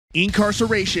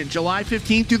Incarceration, July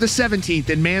 15th through the 17th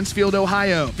in Mansfield,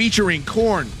 Ohio, featuring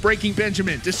Korn, Breaking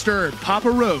Benjamin, Disturbed, Papa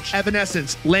Roach,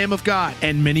 Evanescence, Lamb of God,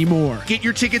 and many more. Get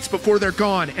your tickets before they're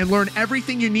gone and learn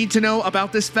everything you need to know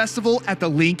about this festival at the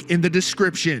link in the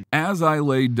description. As I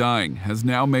Lay Dying has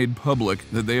now made public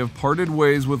that they have parted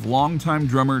ways with longtime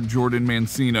drummer Jordan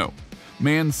Mancino.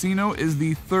 Mancino is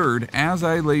the third As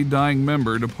I Lay Dying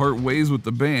member to part ways with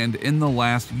the band in the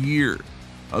last year.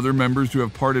 Other members to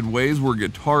have parted ways were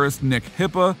guitarist Nick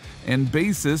Hippa and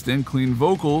bassist and clean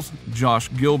vocals Josh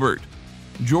Gilbert.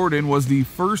 Jordan was the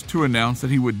first to announce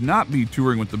that he would not be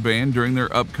touring with the band during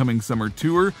their upcoming summer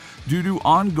tour due to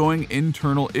ongoing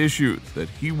internal issues that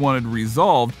he wanted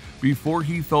resolved before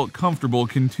he felt comfortable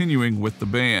continuing with the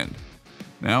band.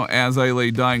 Now, As I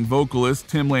Lay Dying vocalist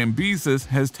Tim Lambesis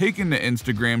has taken to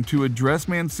Instagram to address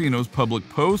Mancino's public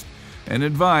post and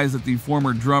advised that the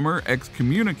former drummer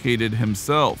excommunicated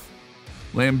himself.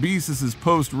 Lambesis'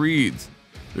 post reads,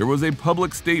 "There was a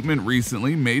public statement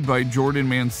recently made by Jordan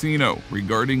Mancino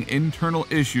regarding internal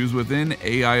issues within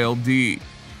AILD.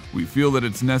 We feel that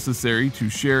it's necessary to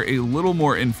share a little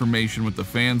more information with the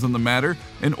fans on the matter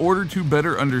in order to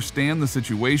better understand the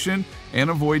situation and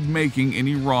avoid making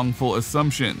any wrongful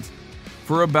assumptions.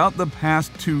 For about the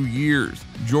past 2 years,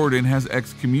 Jordan has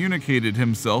excommunicated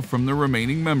himself from the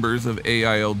remaining members of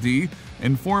AILD,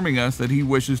 informing us that he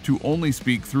wishes to only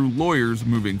speak through lawyers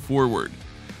moving forward.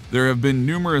 There have been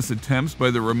numerous attempts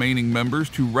by the remaining members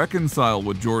to reconcile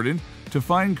with Jordan to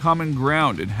find common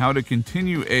ground in how to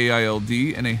continue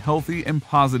AILD in a healthy and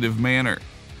positive manner.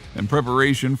 In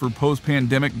preparation for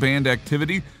post-pandemic band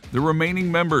activity, the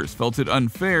remaining members felt it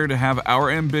unfair to have our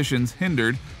ambitions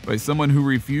hindered by someone who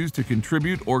refused to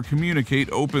contribute or communicate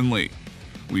openly.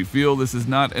 We feel this is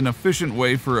not an efficient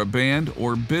way for a band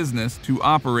or business to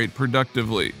operate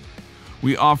productively.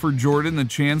 We offered Jordan the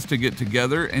chance to get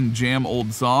together and jam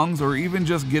old songs or even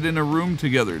just get in a room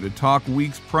together to talk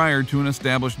weeks prior to an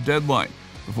established deadline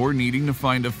before needing to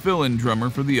find a fill-in drummer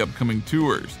for the upcoming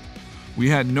tours. We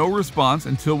had no response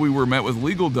until we were met with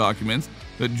legal documents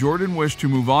that Jordan wished to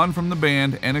move on from the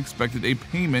band and expected a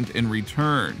payment in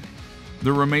return.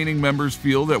 The remaining members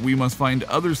feel that we must find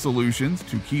other solutions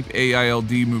to keep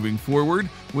AILD moving forward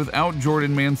without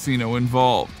Jordan Mancino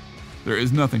involved. There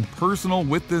is nothing personal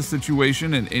with this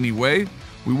situation in any way.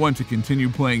 We want to continue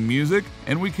playing music,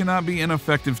 and we cannot be an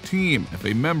effective team if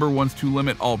a member wants to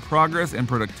limit all progress and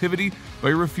productivity by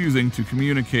refusing to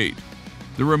communicate.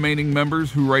 The remaining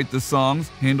members who write the songs,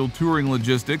 handle touring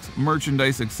logistics,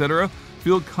 merchandise, etc.,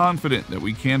 feel confident that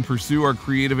we can pursue our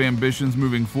creative ambitions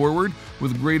moving forward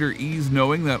with greater ease,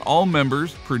 knowing that all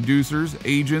members, producers,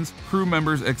 agents, crew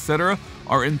members, etc.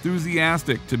 are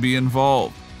enthusiastic to be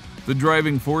involved. The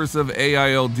driving force of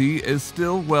AILD is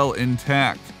still well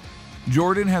intact.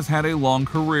 Jordan has had a long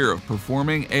career of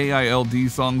performing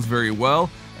AILD songs very well,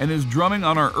 and his drumming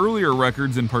on our earlier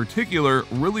records in particular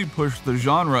really pushed the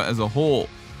genre as a whole.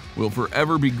 We'll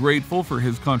forever be grateful for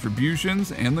his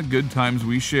contributions and the good times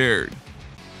we shared.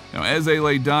 Now, As I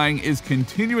Lay Dying is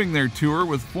continuing their tour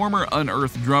with former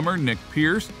Unearthed drummer Nick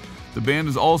Pierce. The band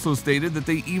has also stated that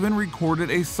they even recorded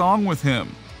a song with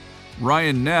him.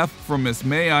 Ryan Neff from Miss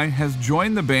May I has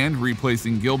joined the band,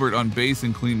 replacing Gilbert on bass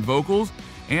and clean vocals,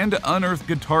 and Unearthed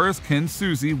guitarist Ken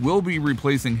Susi will be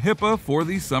replacing Hippa for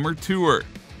the summer tour.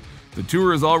 The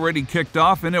tour is already kicked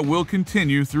off and it will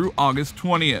continue through August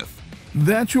 20th.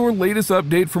 That's your latest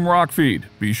update from Rockfeed.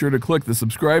 Be sure to click the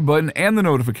subscribe button and the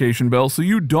notification bell so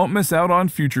you don't miss out on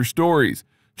future stories.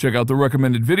 Check out the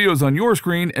recommended videos on your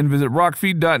screen and visit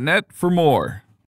rockfeed.net for more.